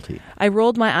 feudal loyalty. I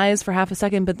rolled my eyes for half a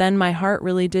second, but then my heart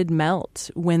really did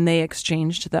melt when they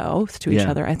exchanged the oath to each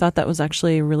Yeah. other. I thought that was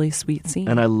actually a really sweet scene.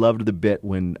 And I loved the bit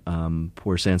when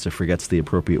poor Sansa forgets the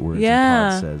appropriate words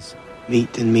Yeah. and Pod says,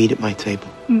 Meat and mead at my table.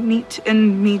 Meat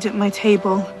and mead at my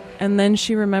table. And then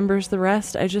she remembers the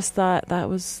rest. I just thought that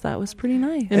was pretty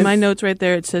nice. In my notes right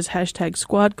there, it says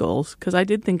 #squad goals, because I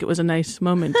did think it was a nice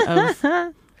moment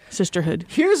of sisterhood.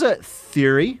 Here's a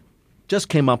theory. just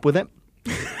came up with it.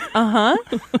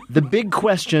 The big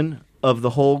question of the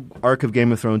whole arc of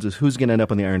Game of Thrones is who's going to end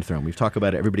up on the Iron Throne. We've talked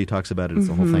about it. Everybody talks about it. It's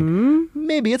the whole thing.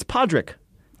 Maybe it's Podrick.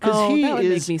 Oh, he that would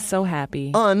is make me so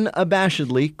happy.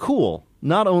 Unabashedly cool.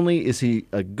 Not only is he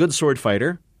a good sword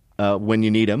fighter when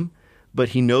you need him, but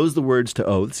he knows the words to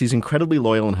oaths. He's incredibly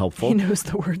loyal and helpful. He knows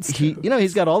the words to oaths.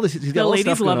 He's got all this. He's got all this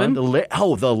stuff going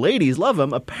on. The ladies love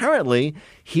him. Apparently,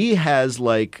 he has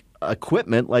like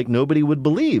equipment like nobody would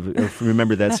believe. If you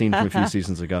remember that scene from a few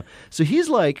seasons ago. So he's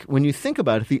like, when you think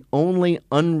about it, the only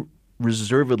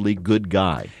unreservedly good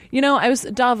guy. I was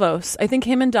Davos. I think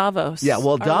him and Davos. Yeah,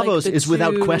 well, Davos like is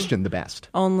without question the best.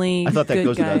 Only I thought that good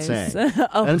goes guys. without saying.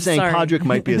 Oh, I'm saying sorry. Podrick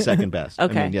might be a second best.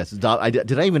 Okay. I mean, yes.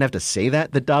 Did I even have to say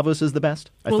that Davos is the best?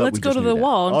 Well, let's go to the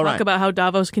wall and talk about how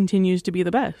Davos continues to be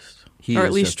the best. Or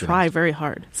at least try very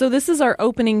hard. So this is our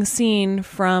opening scene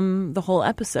from the whole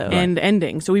episode. And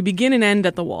ending. So we begin and end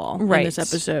at the wall in this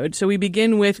episode. So we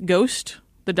begin with Ghost,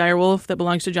 the direwolf that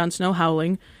belongs to Jon Snow,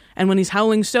 howling. And when he's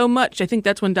howling so much, I think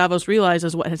that's when Davos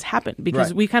realizes what has happened.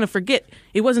 Because we kind of forget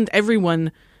it wasn't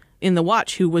everyone in the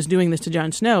Watch who was doing this to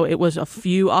Jon Snow. It was a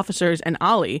few officers and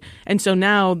Ollie. And so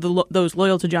now those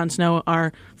loyal to Jon Snow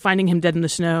are finding him dead in the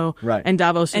snow. Right. And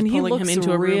Davos is pulling him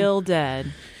into a room. Real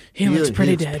dead. He looks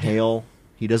pretty dead. He's pale.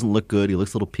 He doesn't look good. He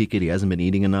looks a little peaked. He hasn't been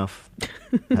eating enough.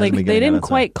 They didn't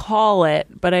quite call it,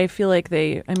 but I feel like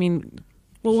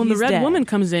well, when the Red Woman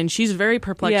comes in, she's very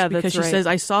perplexed because she says,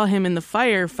 I saw him in the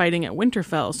fire fighting at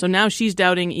Winterfell. So now she's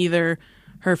doubting either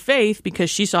her faith because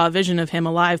she saw a vision of him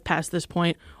alive past this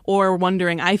point, or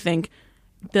wondering, I think,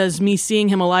 does me seeing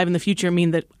him alive in the future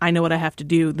mean that I know what I have to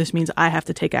do? This means I have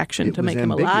to take action to make him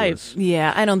alive.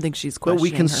 Yeah, I don't think she's questioning But we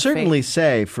can her certainly faith.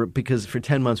 say, because for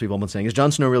 10 months we've all been saying, is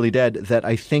Jon Snow really dead? That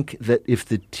I think that if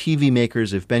the TV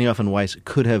makers, if Benioff and Weiss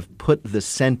could have put the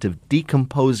scent of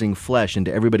decomposing flesh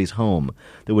into everybody's home,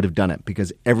 they would have done it.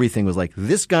 Because everything was like,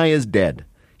 this guy is dead.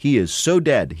 He is so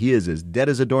dead. He is as dead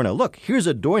as a doornail. Look, here's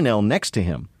a doornail next to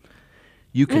him.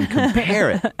 You can compare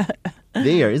it.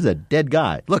 There is a dead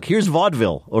guy. Look, here's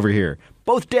vaudeville over here.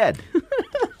 Both dead.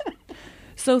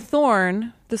 So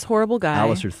Thorne, this horrible guy.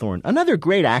 Alistair Thorne. Another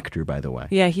great actor, by the way.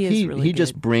 Yeah, he is really He good.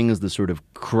 just brings the sort of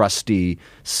crusty,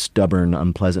 stubborn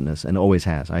unpleasantness, and always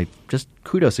has. I just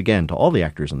kudos again to all the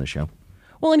actors on the show.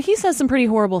 Well, and he says some pretty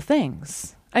horrible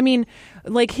things. I mean,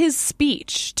 like his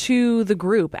speech to the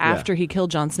group after he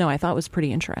killed Jon Snow, I thought was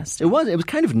pretty interesting. It was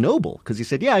kind of noble because he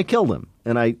said, "Yeah, I killed him,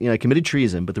 and I committed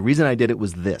treason, but the reason I did it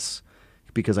was this,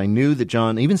 because I knew that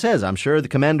Jon even says, I'm sure the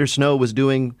Commander Snow was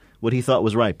doing what he thought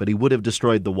was right, but he would have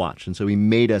destroyed the Watch, and so he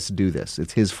made us do this.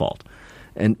 It's his fault."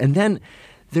 And then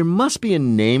there must be a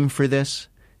name for this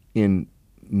in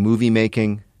movie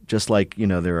making, just like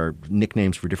there are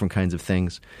nicknames for different kinds of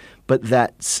things. But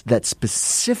that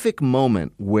specific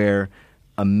moment where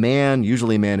a man,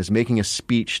 usually a man, is making a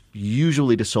speech,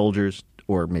 usually to soldiers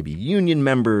or maybe union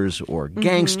members or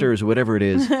gangsters or whatever it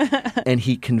is, and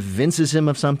he convinces him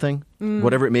of something,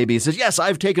 whatever it may be. He says, yes,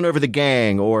 I've taken over the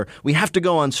gang, or we have to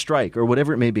go on strike, or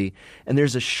whatever it may be. And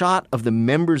there's a shot of the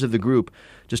members of the group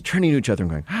just turning to each other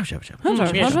and going, and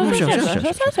they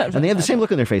have the same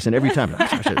look on their face, and every time,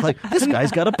 like, this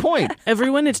guy's got a point.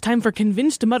 Everyone, it's time for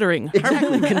convinced muttering.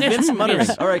 Exactly, convinced muttering.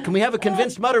 All right, can we have a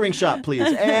convinced muttering shot, please?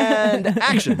 And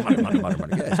action. Mutter.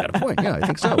 Yeah, he's got a point. Yeah, I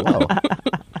think so. Wow.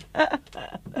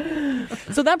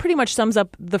 So that pretty much sums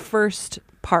up the first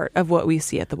part of what we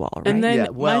see at the wall, right? And then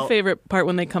my favorite part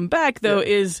when they come back, though,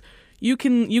 is you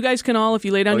guys can all, if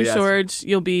you lay down your swords,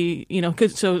 you'll be,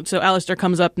 so Alistair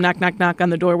comes up, knock on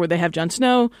the door where they have Jon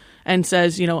Snow and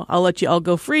says, I'll let you all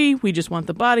go free. We just want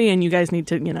the body, and you guys need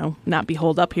to, not be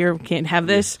holed up here. We can't have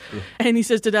this. And he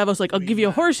says to Davos, like, I'll give you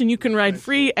a horse and you can ride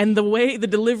free. And the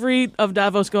delivery of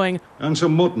Davos going, and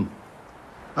some mutton.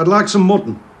 I'd like some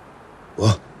mutton.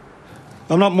 What?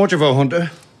 I'm not much of a hunter.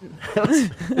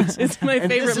 It's my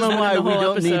favorite moment in the whole episode. This is why we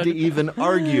don't need to even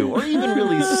argue or even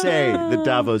really say that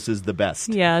Davos is the best.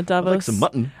 Yeah, Davos. I'd like some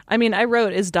mutton. I mean, I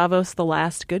wrote, is Davos the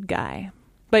last good guy?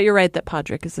 But you're right that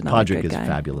Podrick is another good guy. Podrick is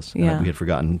fabulous. Yeah. We had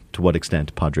forgotten to what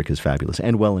extent Podrick is fabulous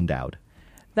and well endowed.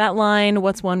 That line,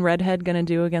 what's one redhead going to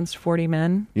do against 40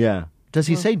 men? Yeah. Does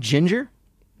he say ginger?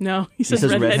 No, he says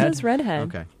redhead. redhead. He says redhead.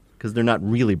 Okay. Because they're not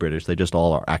really British. They just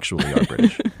all actually are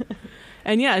British.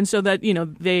 And so that,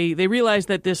 they realize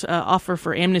that this offer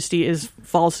for amnesty is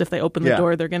false. If they open the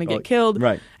door, they're going to get killed.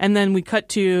 Right. And then we cut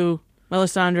to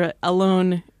Melisandre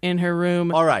alone in her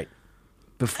room. All right.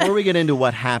 Before we get into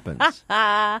what happens,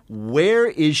 where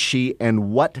is she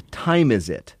and what time is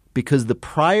it? Because the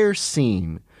prior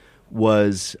scene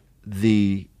was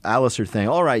the Alistair thing.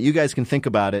 All right, you guys can think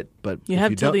about it, but you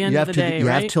have till the end of the day, you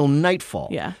right? have till nightfall.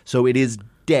 Yeah. So it is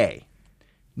day.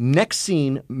 Next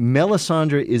scene,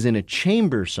 Melisandre is in a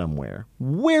chamber somewhere.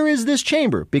 Where is this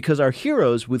chamber? Because our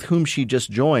heroes, with whom she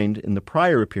just joined in the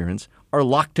prior appearance, are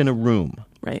locked in a room.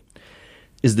 Right.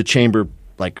 Is the chamber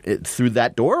through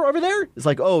that door over there? It's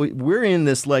like, oh, we're in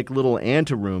this little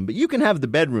anteroom, but you can have the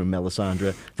bedroom,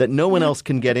 Melisandre, that no one else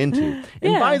can get into.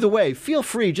 And by the way, feel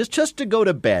free just to go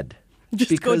to bed.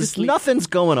 Because nothing's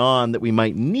going on that we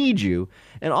might need you.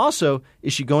 And also,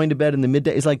 is she going to bed in the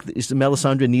midday? Is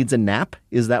Melisandre needs a nap?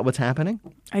 Is that what's happening?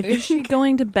 Is she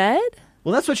going to bed?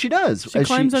 Well, that's what she does. She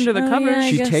climbs under the covers.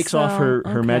 She takes off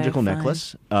her magical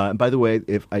necklace. By the way,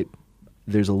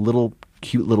 there's a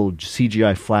cute little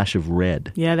CGI flash of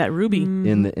red. Yeah, that ruby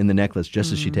in the necklace.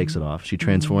 Just as she takes it off, she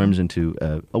transforms into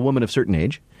a woman of certain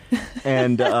age.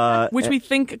 And which we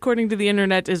think, according to the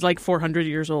internet, is like 400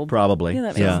 years old. Probably. Yeah,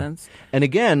 that makes sense. And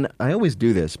again, I always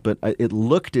do this, but it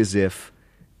looked as if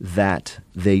that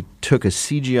they took a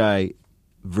CGI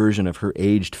version of her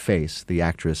aged face, the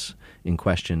actress in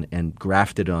question, and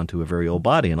grafted it onto a very old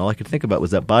body. And all I could think about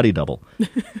was that body double.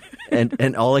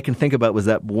 and all I can think about was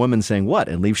that woman saying, what,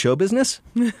 and leave show business?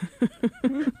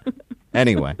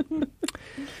 Anyway.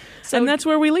 And that's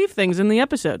where we leave things in the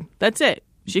episode. That's it.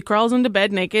 She crawls into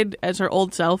bed naked as her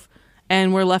old self,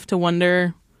 and we're left to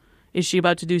wonder, is she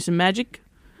about to do some magic?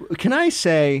 Can I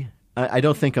say, I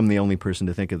don't think I'm the only person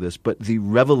to think of this, but the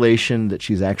revelation that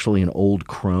she's actually an old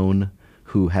crone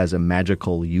who has a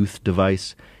magical youth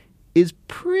device is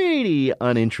pretty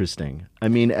uninteresting. I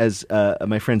mean, as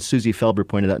my friend Susie Felber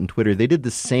pointed out on Twitter, they did the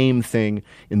same thing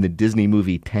in the Disney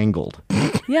movie Tangled.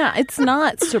 Yeah, it's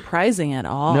not surprising at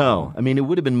all. No. I mean, it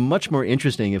would have been much more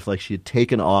interesting if she had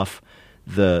taken off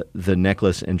the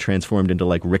necklace and transformed into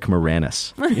Rick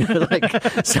Moranis.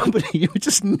 Somebody you would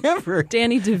just never...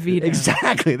 Danny DeVito.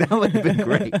 Exactly. That would have been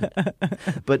great.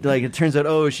 But it turns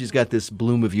out, she's got this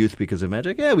bloom of youth because of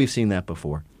magic. Yeah, we've seen that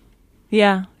before.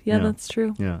 Yeah, that's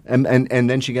true. Yeah. And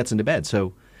then she gets into bed.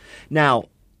 So now,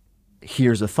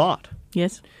 here's a thought.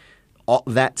 Yes.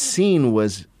 That scene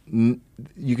was... I'm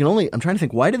trying to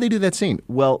think, why did they do that scene?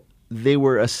 Well, they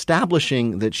were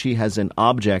establishing that she has an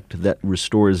object that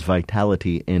restores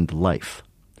vitality and life.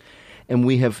 And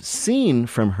we have seen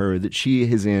from her that she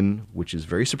is in, which is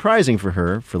very surprising for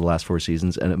her for the last 4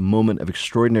 seasons, a moment of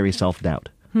extraordinary self-doubt.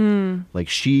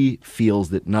 She feels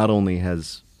that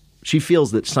she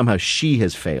feels that somehow she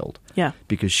has failed. Yeah.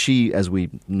 Because she, as we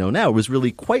know now, was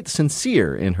really quite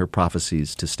sincere in her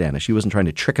prophecies to Stannis. She wasn't trying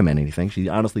to trick him in anything. She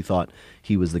honestly thought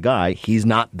he was the guy. He's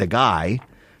not the guy.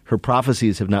 Her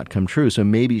prophecies have not come true. So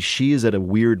maybe she is at a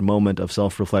weird moment of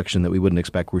self-reflection that we wouldn't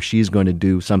expect, where she's going to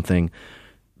do something,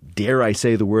 dare I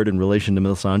say the word in relation to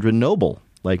Melisandre, noble.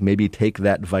 Maybe take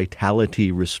that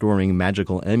vitality-restoring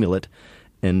magical amulet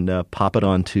and pop it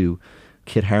onto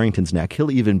Kit Harington's neck. He'll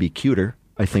even be cuter,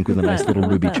 I think, with a nice little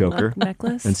ruby choker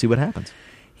necklace, and see what happens.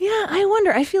 Yeah, I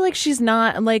wonder. I feel like she's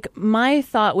not my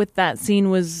thought with that scene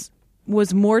was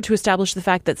more to establish the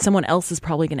fact that someone else is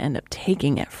probably going to end up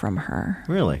taking it from her.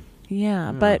 Really?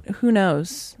 Yeah, but who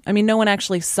knows? I mean, no one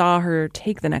actually saw her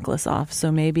take the necklace off,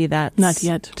 so maybe that's not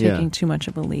yet taking too much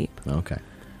of a leap. Okay.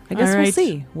 I guess right. we'll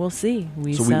see. We'll see.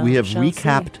 We have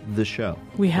recapped the show.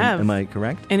 We have. Am I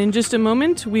correct? And in just a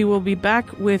moment, we will be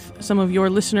back with some of your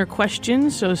listener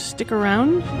questions, so stick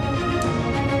around.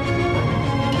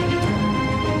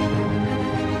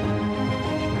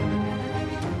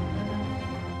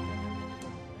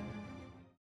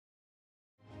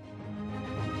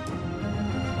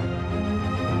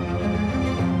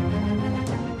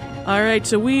 All right,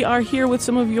 so we are here with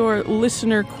some of your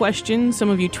listener questions. Some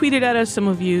of you tweeted at us, some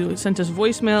of you sent us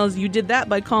voicemails. You did that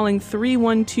by calling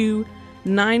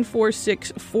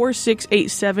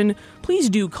 312-946-4687. Please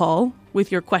do call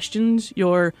with your questions,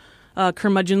 your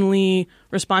curmudgeonly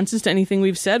responses to anything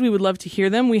we've said. We would love to hear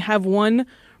them. We have one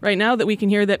right now that we can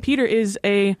hear that Peter is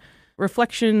a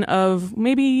reflection of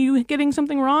maybe you getting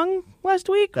something wrong last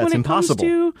week. That's when it impossible.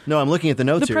 Comes to no, I'm looking at the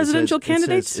notes the here. Presidential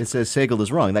candidates. It says Sagal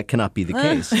is wrong. That cannot be the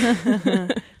case.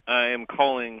 I am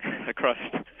calling across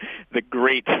the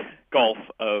great gulf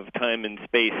of time and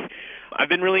space. I've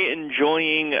been really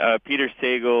enjoying Peter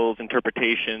Sagal's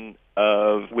interpretation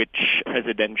of which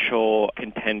presidential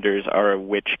contenders are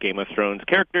which Game of Thrones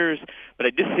characters, but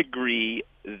I disagree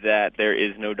that there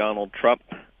is no Donald Trump.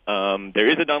 There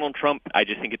is a Donald Trump. I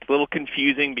just think it's a little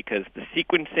confusing because the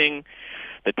sequencing,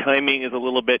 the timing is a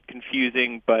little bit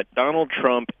confusing, but Donald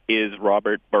Trump is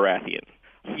Robert Baratheon.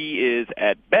 He is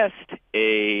at best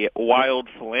a wild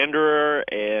philanderer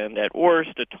and at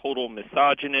worst a total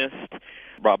misogynist.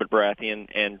 Robert Baratheon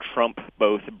and Trump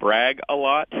both brag a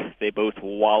lot. They both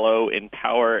wallow in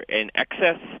power and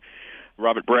excess.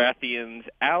 Robert Baratheon's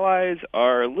allies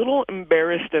are a little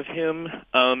embarrassed of him,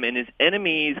 and his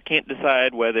enemies can't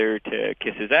decide whether to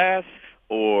kiss his ass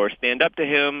or stand up to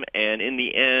him, and in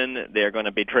the end, they're going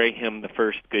to betray him the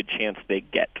first good chance they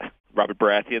get. Robert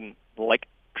Baratheon, like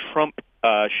Trump,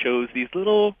 shows these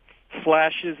little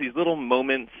flashes, these little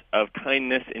moments of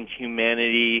kindness and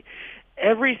humanity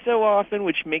every so often,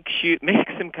 which makes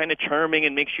him kind of charming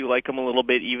and makes you like him a little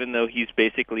bit, even though he's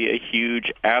basically a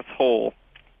huge asshole.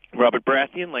 Robert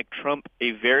Baratheon, like Trump,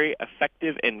 a very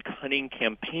effective and cunning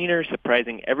campaigner,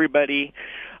 surprising everybody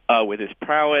with his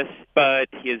prowess, but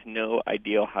he has no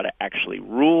idea how to actually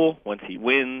rule once he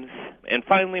wins. And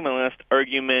finally, my last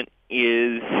argument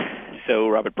is, so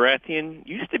Robert Baratheon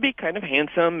used to be kind of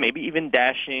handsome, maybe even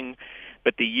dashing,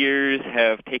 but the years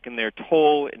have taken their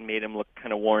toll and made him look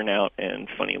kind of worn out and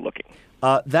funny looking.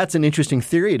 That's an interesting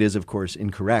theory. It is, of course,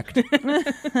 incorrect,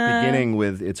 beginning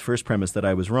with its first premise that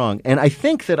I was wrong. And I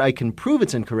think that I can prove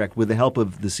it's incorrect with the help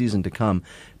of the season to come,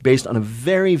 based on a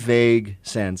very vague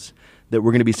sense that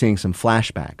we're going to be seeing some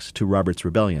flashbacks to Robert's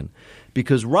rebellion.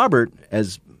 Because Robert,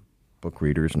 as book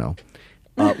readers know,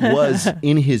 was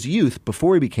in his youth,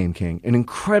 before he became king, an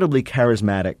incredibly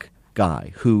charismatic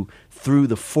guy who, through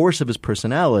the force of his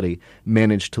personality,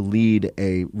 managed to lead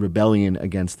a rebellion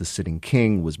against the sitting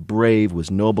king, was brave, was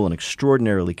noble, an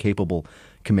extraordinarily capable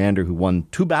commander who won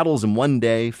 2 battles in one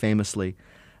day, famously.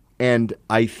 And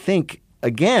I think,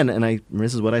 again, and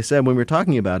this is what I said when we were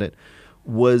talking about it,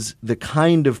 was the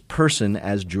kind of person,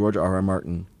 as George R.R.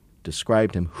 Martin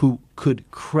described him, who could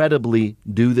credibly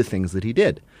do the things that he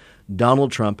did.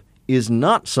 Donald Trump is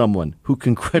not someone who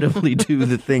can credibly do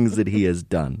the things that he has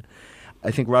done.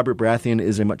 I think Robert Baratheon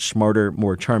is a much smarter,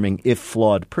 more charming, if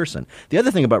flawed person. The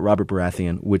other thing about Robert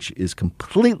Baratheon, which is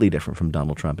completely different from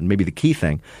Donald Trump, and maybe the key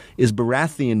thing, is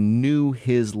Baratheon knew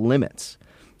his limits.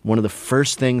 One of the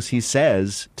first things he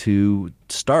says to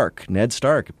Ned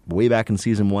Stark, way back in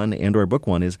season 1 and or book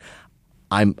 1, is,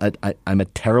 I'm a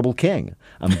terrible king.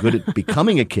 I'm good at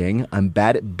becoming a king. I'm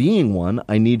bad at being one.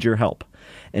 I need your help.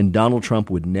 And Donald Trump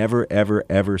would never, ever,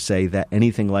 ever say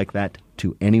anything like that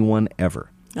to anyone ever.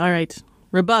 All right.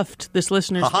 Rebuffed. This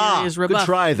listener's theory is rebuffed. Good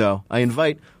try, though. I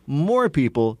invite more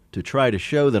people to try to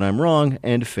show that I'm wrong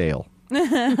and fail.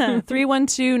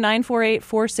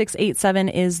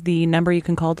 312-948-4687 is the number you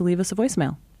can call to leave us a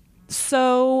voicemail.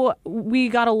 So we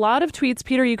got a lot of tweets.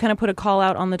 Peter, you kind of put a call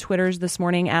out on the Twitters this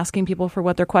morning asking people for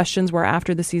what their questions were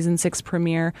after the season 6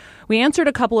 premiere. We answered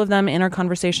a couple of them in our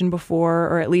conversation before,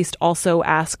 or at least also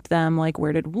asked them, like,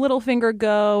 where did Littlefinger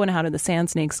go and how did the Sand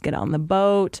Snakes get on the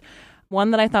boat?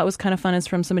 One that I thought was kind of fun is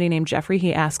from somebody named Jeffrey.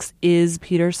 He asks, is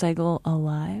Peter Sagal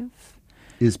alive?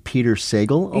 Is Peter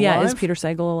Sagal alive? Yeah, is Peter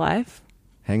Sagal alive?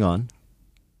 Hang on.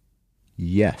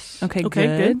 Yes. Okay,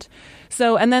 good.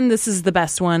 So, and then this is the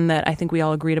best one that I think we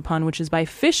all agreed upon, which is by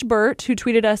Fishbert, who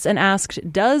tweeted us and asked,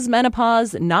 does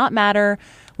menopause not matter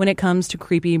when it comes to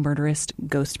creepy, murderous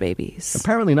ghost babies?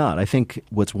 Apparently not. I think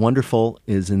what's wonderful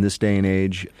is in this day and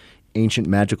age, ancient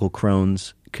magical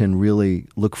crones can really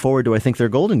look forward to, I think, their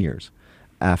golden years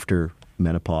after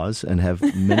menopause and have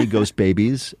many ghost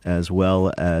babies, as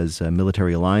well as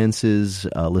military alliances,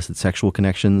 illicit sexual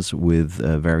connections with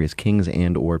various kings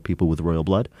and or people with royal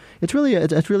blood. It's really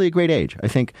a great age. I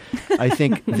think the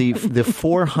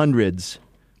 400s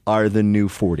are the new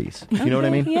 40s. You know what I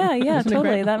mean? Yeah,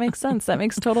 totally. That makes sense. That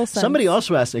makes total sense. Somebody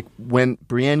also asked, like, when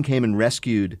Brienne came and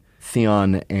rescued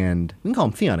Theon, and we can call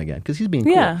him Theon again because he's being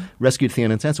cool. Rescued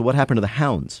Theon and Sansa. What happened to the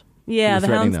hounds? Yeah, the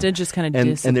hounds did just kind of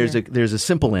disappear. And there's a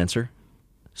simple answer.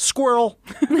 Squirrel.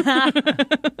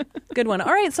 Good one.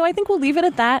 All right, so I think we'll leave it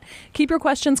at that. Keep your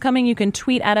questions coming. You can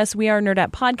tweet at us. We are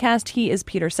Nerdette Podcast. He is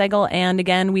Peter Sagal. And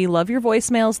again, we love your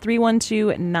voicemails,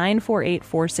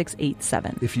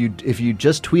 312-948-4687. If you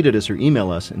just tweet at us or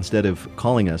email us instead of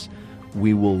calling us,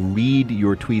 we will read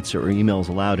your tweets or emails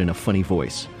aloud in a funny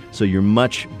voice. So you're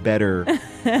much better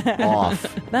off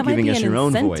giving us your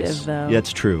own voice. Though. Yeah,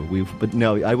 it's true. But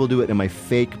no, I will do it in my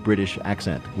fake British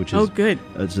accent, which is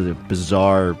it's a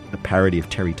bizarre parody of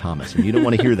Terry Thomas, and you don't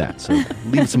want to hear that. So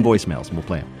leave some voicemails, and we'll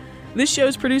play them. This show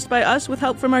is produced by us with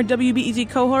help from our WBEZ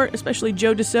cohort, especially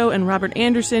Joe Dassault and Robert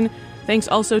Anderson. Thanks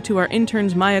also to our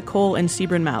interns Maya Cole and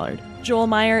Sebrin Mallard. Joel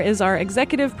Meyer is our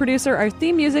executive producer. Our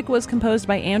theme music was composed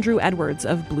by Andrew Edwards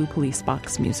of Blue Police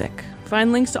Box Music.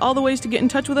 Find links to all the ways to get in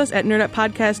touch with us at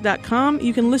nerdettepodcast.com.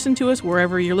 You can listen to us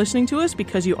wherever you're listening to us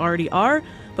because you already are,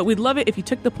 but we'd love it if you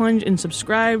took the plunge and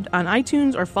subscribed on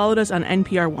iTunes or followed us on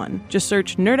NPR One. Just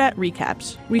search Nerdette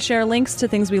Recaps. We share links to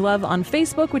things we love on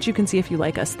Facebook, which you can see if you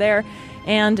like us there.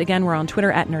 And again, we're on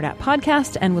Twitter at Nerdette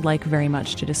Podcast and would like very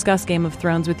much to discuss Game of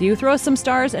Thrones with you. Throw us some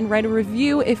stars and write a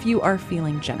review if you are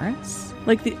feeling generous.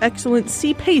 Like the excellent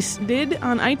C. Pace did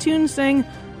on iTunes, saying,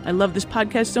 I love this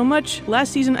podcast so much.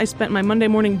 Last season, I spent my Monday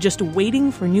morning just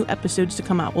waiting for new episodes to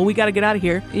come out. Well, we got to get out of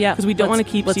here. Yeah. Because we don't want to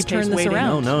keep C. Pace waiting.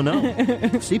 Around.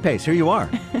 No. C. Pace, here you are.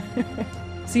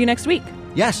 See you next week.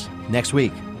 Yes, next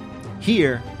week.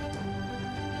 Here.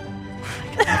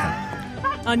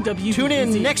 On WBZ. Tune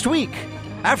in next week.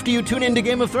 After you tune into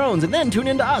Game of Thrones, and then tune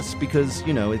into us, because,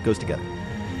 you know, it goes together.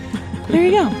 There you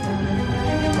go.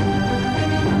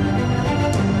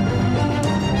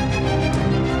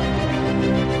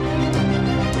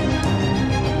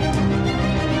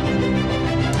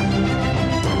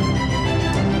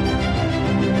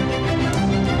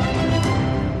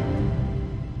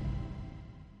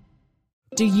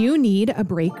 Do you need a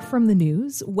break from the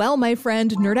news? Well, my friend,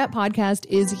 Nerdette Podcast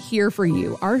is here for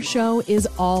you. Our show is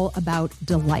all about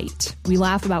delight. We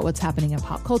laugh about what's happening in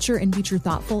pop culture and feature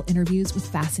thoughtful interviews with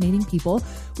fascinating people.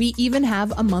 We even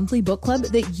have a monthly book club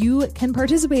that you can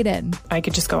participate in. I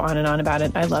could just go on and on about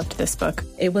it. I loved this book.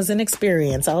 It was an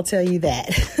experience, I'll tell you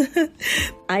that.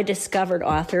 I discovered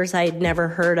authors I had never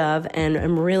heard of, and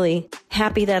I'm really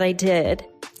happy that I did.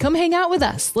 Come hang out with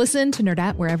us. Listen to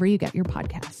Nerdette wherever you get your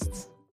podcasts.